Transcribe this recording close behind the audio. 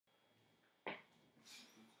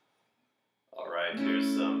Alright,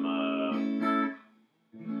 here's some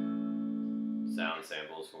sound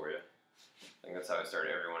samples for you. I think that's how I start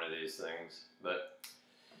every one of these things, but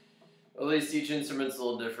at least each instrument's a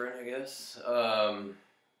little different, I guess. So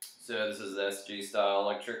this is the SG-Style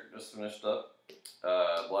Electric, just finished up.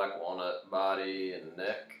 Black walnut body and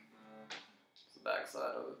neck. It's the back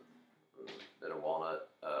side of it. A bit of walnut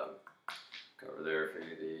cover there for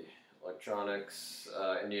you. The electronics,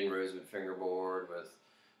 Indian rosewood fingerboard with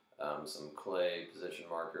some clay position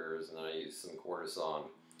markers, and then I used some quarter-sawn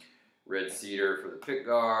red cedar for the pick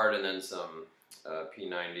guard, and then some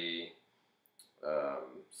P90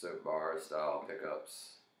 soap bar style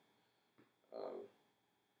pickups.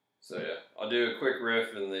 So yeah, I'll do a quick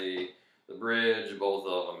riff in the bridge, both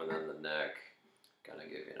of them, and then the neck, kind of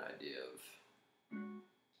give you an idea of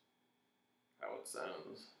how it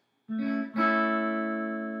sounds.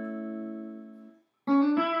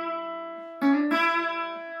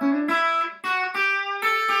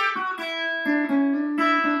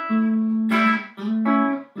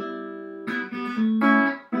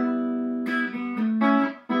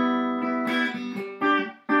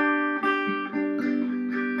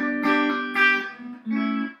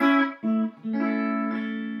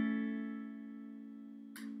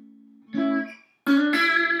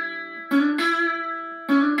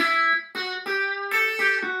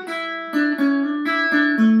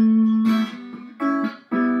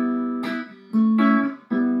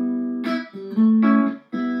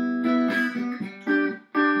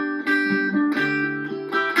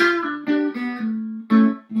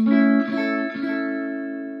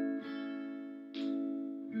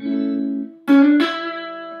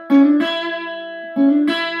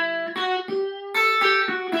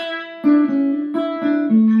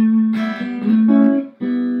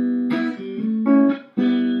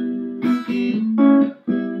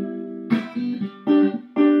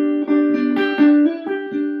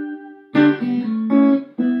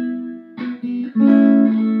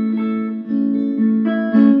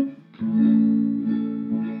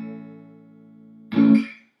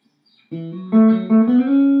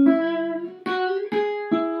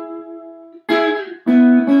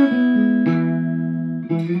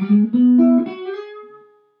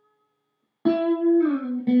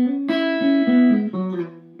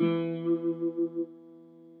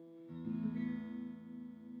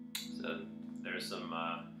 So there's some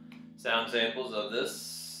sound samples of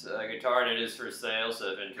this guitar, and it is for sale,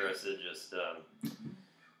 so if interested, just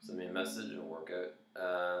send me a message and we'll work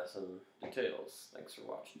out some details. Thanks for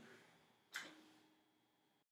watching.